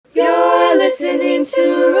listening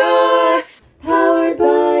to Roar, powered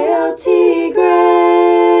by LT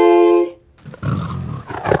Gray.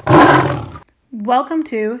 Welcome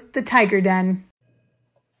to the Tiger Den.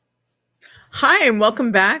 Hi, and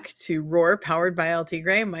welcome back to Roar, powered by LT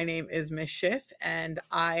Gray. My name is Miss Schiff, and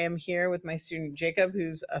I am here with my student Jacob,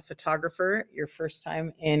 who's a photographer. Your first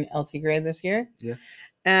time in LT Gray this year. Yeah.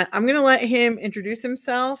 I'm going to let him introduce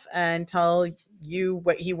himself and tell you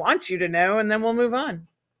what he wants you to know, and then we'll move on.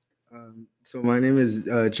 So my name is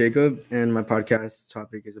Jacob, and my podcast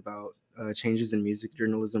topic is about changes in music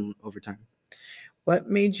journalism over time. What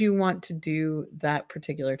made you want to do that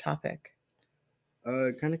particular topic?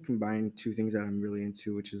 Kind of combine two things that I'm really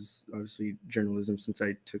into, which is obviously journalism, since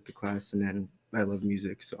I took the class, and then I love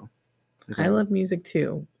music. So I love music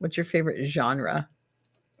too. What's your favorite genre?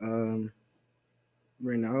 Right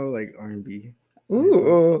now, like R&B.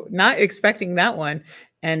 Ooh, not expecting that one.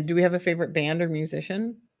 And do we have a favorite band or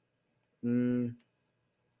musician? There's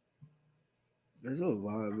a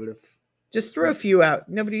lot, but if just throw a few out,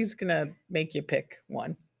 nobody's gonna make you pick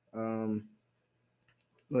one.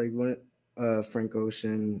 Like one. Frank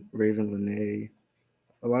Ocean, Raven Lenae,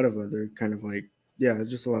 a lot of other kind of like,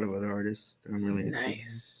 just a lot of other artists that I'm really into.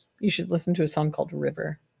 Nice. You should listen to a song called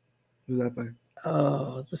River. Who's that by?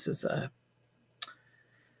 Oh, this is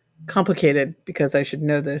complicated because I should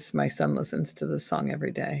know this. My son listens to this song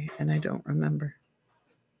every day and I don't remember.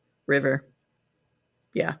 River.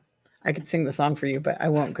 Yeah. I could sing the song for you, but I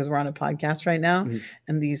won't because we're on a podcast right now. Mm-hmm.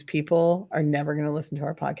 And these people are never going to listen to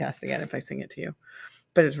our podcast again if I sing it to you.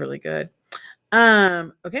 But it's really good.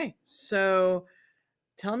 Okay, so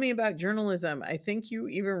tell me about journalism. I think you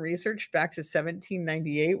even researched back to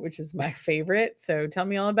 1798, which is my favorite. So tell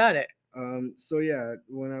me all about it. So yeah,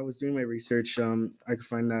 when I was doing my research, I could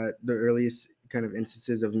find that the earliest kind of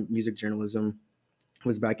instances of music journalism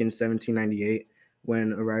was back in 1798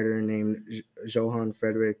 when a writer named Johann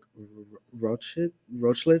Friedrich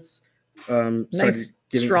Rochlitz nice,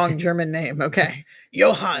 strong German name. Okay,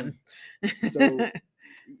 Johann. So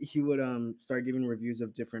he would start giving reviews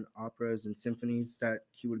of different operas and symphonies that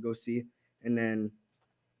he would go see, and then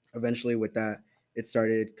eventually with that it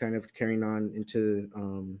started kind of carrying on into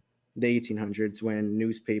the 1800s when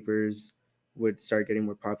newspapers would start getting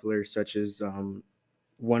more popular, such as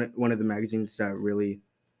one of the magazines that really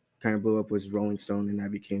kind of blew up was Rolling Stone, and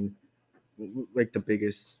that became like the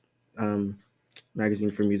biggest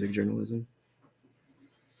magazine for music journalism.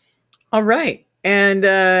 All right, and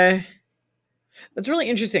that's really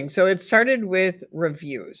interesting. So it started with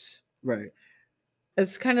reviews. Right.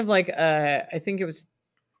 It's kind of like, I think it was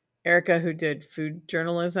Erica who did food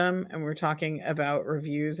journalism, and we're talking about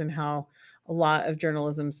reviews and how a lot of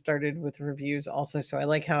journalism started with reviews also. So I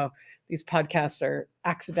like how these podcasts are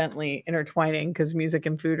accidentally intertwining because music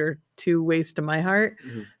and food are two ways to my heart.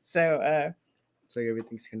 Mm-hmm. So it's like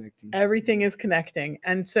everything's connecting. Everything is connecting.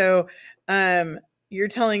 And so you're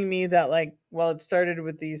telling me that, like, well, it started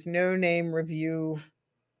with these no-name review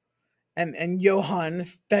and Johann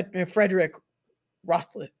Friedrich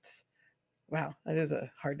Rochlitz. Wow, that is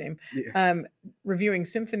a hard name. Yeah. Reviewing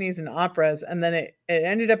symphonies and operas, and then it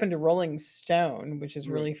ended up into Rolling Stone, which is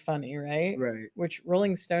really funny, right? Right. Which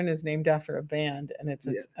Rolling Stone is named after a band, and it's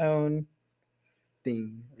its own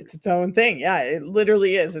thing. It's its own thing. Yeah, it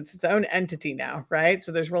literally is. It's its own entity now, right?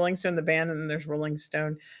 So there's Rolling Stone, the band, and then there's Rolling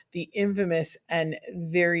Stone, the infamous and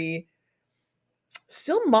very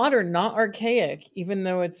still modern, not archaic, even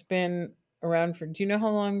though it's been around for. Do you know how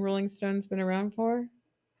long Rolling Stone's been around for?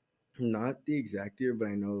 Not the exact year, but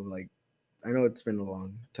I know it's been a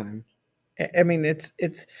long time. I mean, it's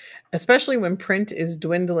especially when print is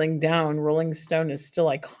dwindling down, Rolling Stone is still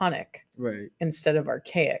iconic, right? Instead of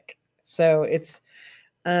archaic. So it's,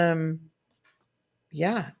 yeah,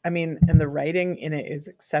 I mean, and the writing in it is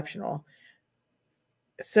exceptional.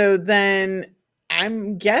 So then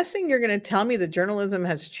I'm guessing you're going to tell me that journalism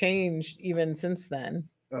has changed even since then.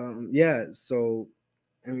 Yeah. So,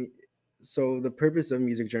 I mean, so the purpose of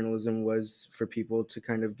music journalism was for people to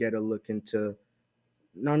kind of get a look into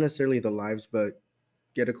not necessarily the lives, but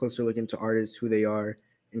get a closer look into artists, who they are,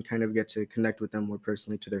 and kind of get to connect with them more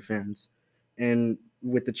personally to their fans. And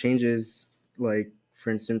with the changes, like,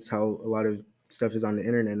 for instance, how a lot of stuff is on the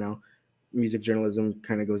internet now, music journalism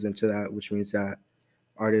kind of goes into that, which means that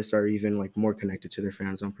artists are even like more connected to their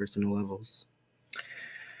fans on personal levels.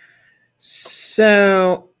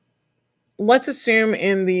 So let's assume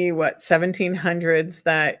in the 1700s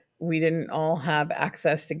that we didn't all have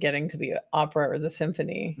access to getting to the opera or the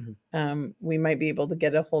symphony. Mm-hmm. We might be able to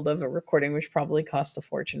get a hold of a recording, which probably cost a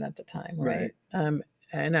fortune at the time, right?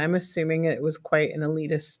 And I'm assuming it was quite an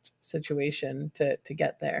elitist situation to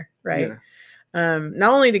get there, right?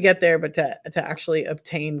 not only to get there, but to actually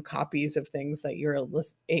obtain copies of things that you're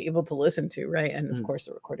able to listen to, right? And of Mhm. course,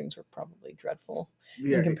 the recordings were probably dreadful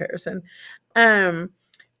Yeah. in comparison.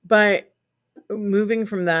 But moving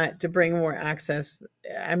from that to bring more access,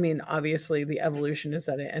 I mean, obviously, the evolution is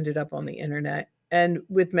that it ended up on the internet. And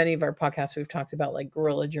with many of our podcasts, we've talked about like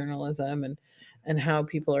guerrilla journalism and how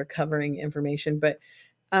people are covering information. But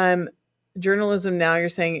journalism now, you're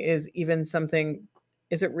saying, is even something.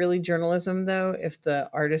 Is it really journalism though, if the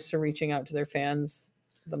artists are reaching out to their fans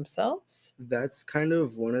themselves? That's kind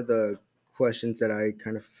of one of the questions that I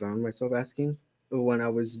kind of found myself asking when I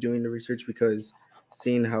was doing the research, because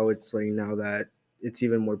seeing how it's like now that it's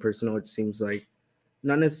even more personal, it seems like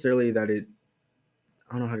not necessarily that I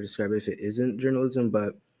don't know how to describe it if it isn't journalism,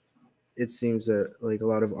 but it seems that like a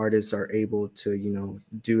lot of artists are able to,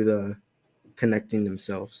 do the connecting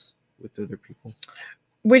themselves with other people.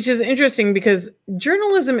 Which is interesting because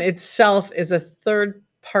journalism itself is a third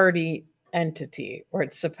party entity, or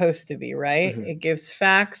it's supposed to be, right? Mhm. It gives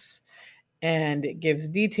facts and it gives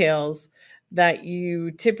details that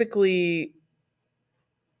you typically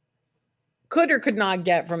could or could not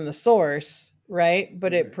get from the source, right?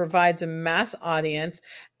 But it Right. provides a mass audience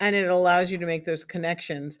and it allows you to make those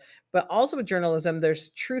connections. But also with journalism, there's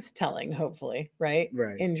truth telling, hopefully, right?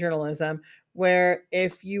 Right. In journalism, where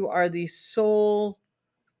if you are the sole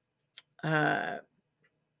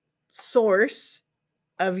source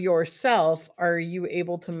of yourself, are you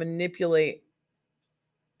able to manipulate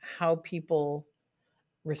how people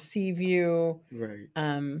receive you Right.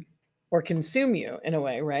 or consume you in a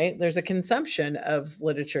way, right? There's a consumption of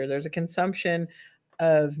literature, there's a consumption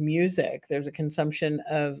of music, there's a consumption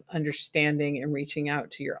of understanding and reaching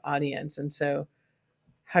out to your audience. And so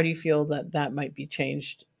how do you feel that that might be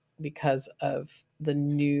changed because of the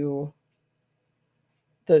new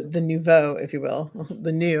the nouveau, if you will,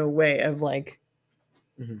 the new way of like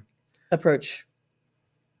Mhm. approach?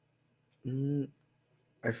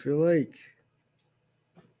 I feel like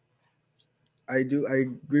I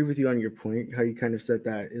agree with you on your point, how you kind of said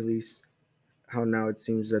that, at least how now it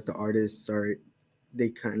seems that the artists are, they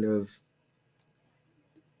kind of,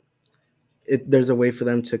 there's a way for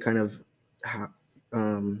them to kind of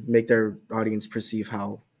make their audience perceive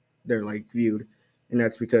how they're like viewed. And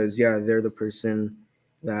that's because, yeah, they're the person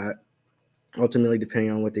that ultimately,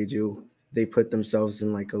 depending on what they do, they put themselves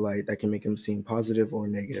in like a light that can make them seem positive or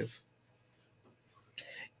negative.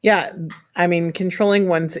 Yeah, I mean, controlling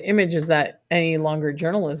one's image, is that any longer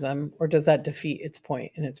journalism, or does that defeat its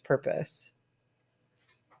point and its purpose?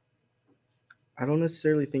 I don't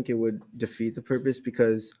necessarily think it would defeat the purpose,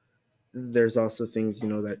 because there's also things,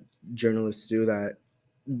 that journalists do that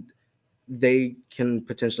they can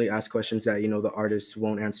potentially ask questions that, the artists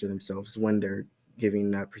won't answer themselves when they're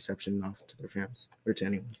giving that perception off to their fans or to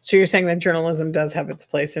anyone. So you're saying that journalism does have its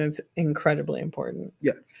place and it's incredibly important.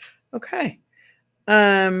 Yeah. Okay.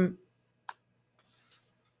 Do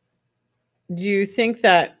you think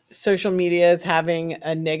that social media is having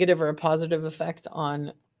a negative or a positive effect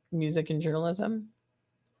on music and journalism?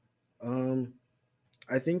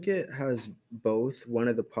 I think it has both. One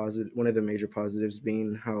of the major positives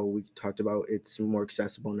being how we talked about, it's more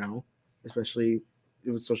accessible now, especially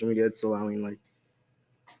with social media. It's allowing like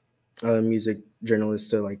music journalists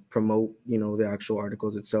to like promote, the actual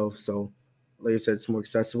articles itself. So, like I said, it's more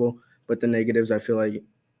accessible. But the negatives, I feel like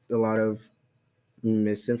a lot of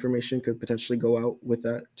misinformation could potentially go out with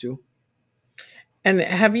that too. And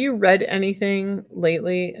have you read anything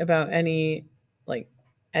lately about any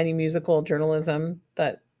musical journalism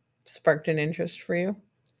that sparked an interest for you?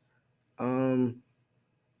 Um,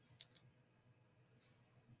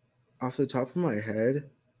 Off the top of my head,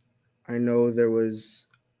 I know there was,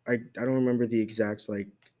 I don't remember the exact name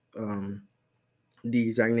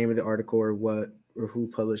of the article or who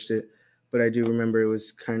published it, but I do remember it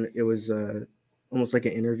was almost like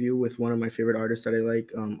an interview with one of my favorite artists that I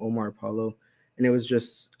like, Omar Apollo, and it was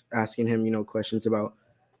just asking him, questions about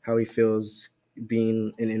how he feels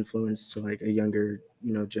being an influence to like a younger,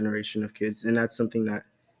 generation of kids, and that's something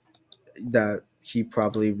that he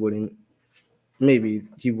probably wouldn't, maybe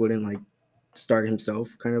he wouldn't like start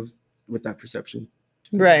himself, kind of with that perception.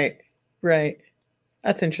 Right. Right.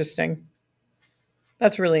 That's interesting.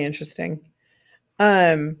 That's really interesting.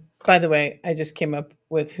 By the way, I just came up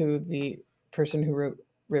with who the person who wrote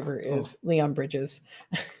River is. Leon Bridges.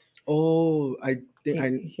 Oh, I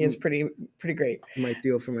think He is pretty great. my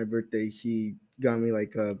Theo for my birthday, he got me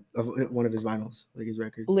like one of his vinyls, like his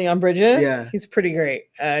records. Leon Bridges? Yeah. He's pretty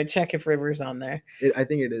great. Check if River's on there. I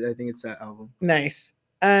think it is. I think it's that album. Nice.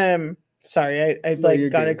 Sorry, I No, like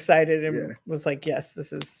you're got good. excited and Yeah. was like, yes,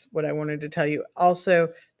 this is what I wanted to tell you.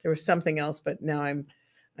 Also, There was something else, but now I'm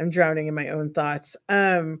drowning in my own thoughts.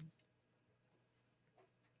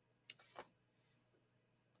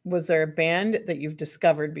 Was there a band that you've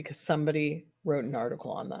discovered because somebody wrote an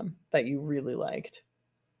article on them that you really liked?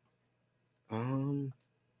 I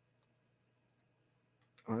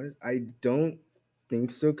don't think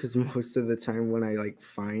so, because most of the time when I like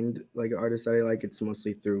find like an artist that I like, it's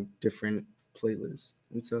mostly through different playlists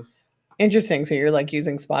and stuff. Interesting. So you're like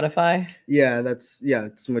using Spotify? Yeah,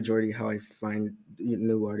 it's majority how I find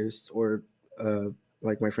new artists, or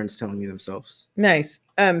like my friends telling me themselves. Nice.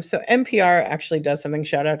 So NPR actually does something.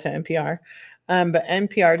 Shout out to NPR. But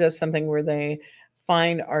NPR does something where they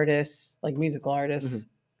find artists, like musical artists.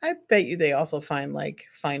 I bet you they also find like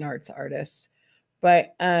fine arts artists.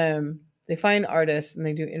 But they find artists and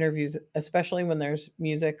they do interviews, especially when there's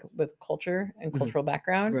music with culture and cultural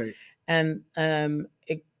background. Right. And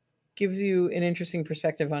it gives you an interesting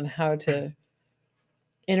perspective on how to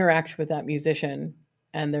interact with that musician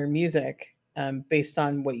and their music based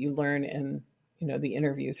on what you learn in the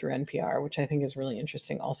interview through NPR, which I think is really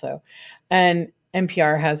interesting also. And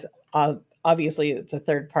NPR has obviously it's a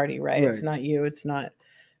third party, right? It's not you. It's not.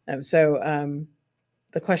 The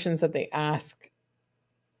questions that they ask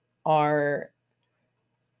are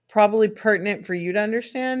probably pertinent for you to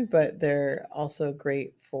understand, but they're also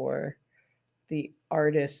great for the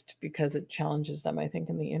artist because it challenges them, I think,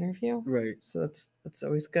 in the interview. Right. So that's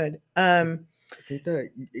always good. I think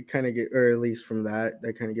that it kind of or at least from that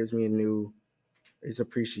kind of gives me a new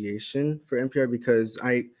appreciation for NPR, because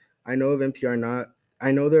I know of NPR,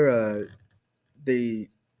 I know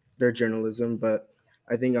their journalism, but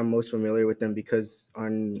I think I'm most familiar with them because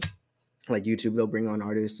on like YouTube they'll bring on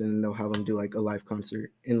artists and they'll have them do like a live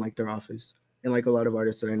concert in like their office, and like a lot of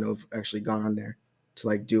artists that I know have actually gone on there to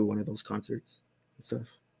like do one of those concerts and stuff.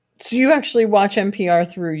 So you actually watch NPR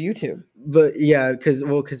through YouTube? But yeah,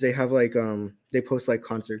 because they have like they post like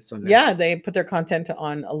concerts on there. Yeah, they put their content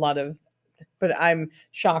on a lot of, but I'm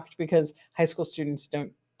shocked because high school students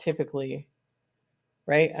don't typically,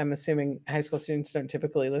 right? I'm assuming high school students don't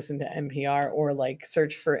typically listen to NPR or like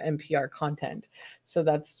search for NPR content. So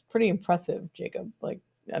that's pretty impressive, Jacob. Like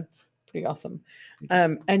that's pretty awesome.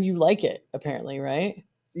 And you like it apparently, right?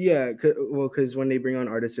 Yeah, because when they bring on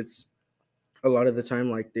artists, it's a lot of the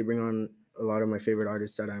time like they bring on a lot of my favorite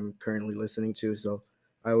artists that I'm currently listening to. So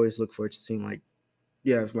I always look forward to seeing like,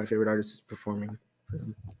 yeah, if my favorite artist is performing for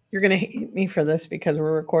them. You're going to hate me for this because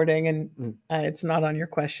we're recording and it's not on your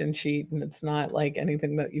question sheet and it's not like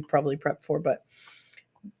anything that you've probably prepped for, but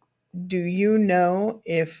do you know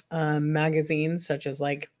if magazines such as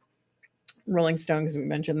like Rolling Stone, because we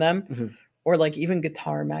mentioned them, or like even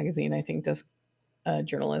Guitar Magazine, I think does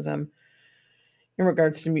journalism in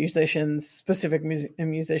regards to musicians, specific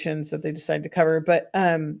musicians that they decide to cover. But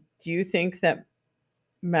do you think that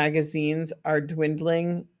magazines are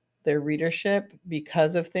dwindling their readership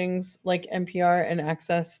because of things like NPR and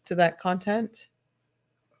access to that content?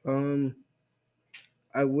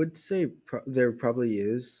 I would say there probably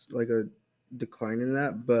is like a decline in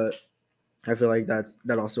that, but I feel like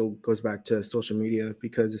that also goes back to social media,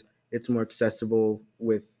 because it's more accessible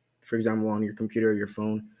with, for example, on your computer or your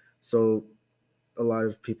phone. So a lot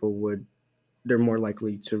of people they're more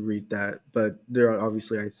likely to read that. But there are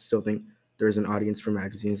obviously, I still think there's an audience for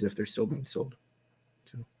magazines if they're still being sold.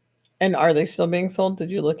 And are they still being sold? Did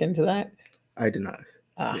you look into that? I did not.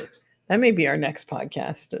 Yes. That may be our next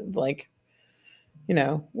podcast. Like,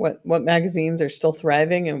 what magazines are still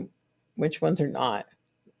thriving and which ones are not.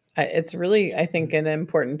 It's really, I think, an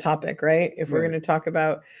important topic, right? If we're going to talk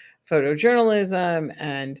about photojournalism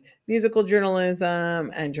and musical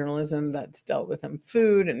journalism and journalism that's dealt with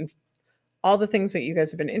food and all the things that you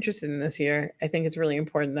guys have been interested in this year, I think it's really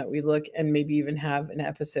important that we look and maybe even have an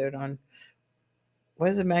episode on what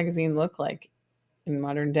does a magazine look like in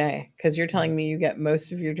modern day? Because you're telling me you get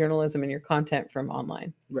most of your journalism and your content from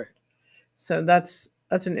online. Right. So that's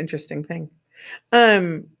an interesting thing.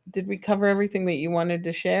 Did we cover everything that you wanted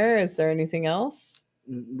to share? Is there anything else?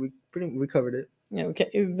 We covered it. Okay.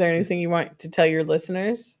 Is there anything you want to tell your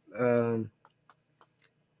listeners?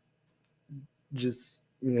 Just,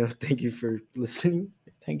 thank you for listening.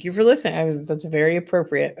 Thank you for listening. That's very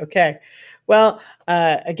appropriate. Okay. Well,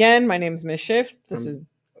 again, my name is Miss Schiff.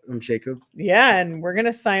 I'm Jacob. Yeah, and we're going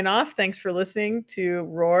to sign off. Thanks for listening to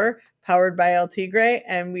Roar, powered by El Tigre.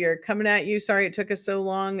 And we are coming at you. Sorry it took us so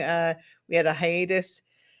long. We had a hiatus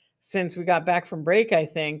since we got back from break, I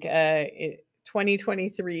think.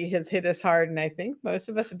 2023 has hit us hard, and I think most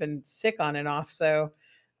of us have been sick on and off. So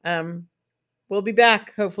we'll be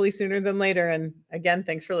back hopefully sooner than later. And again,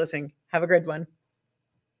 thanks for listening. Have a good one.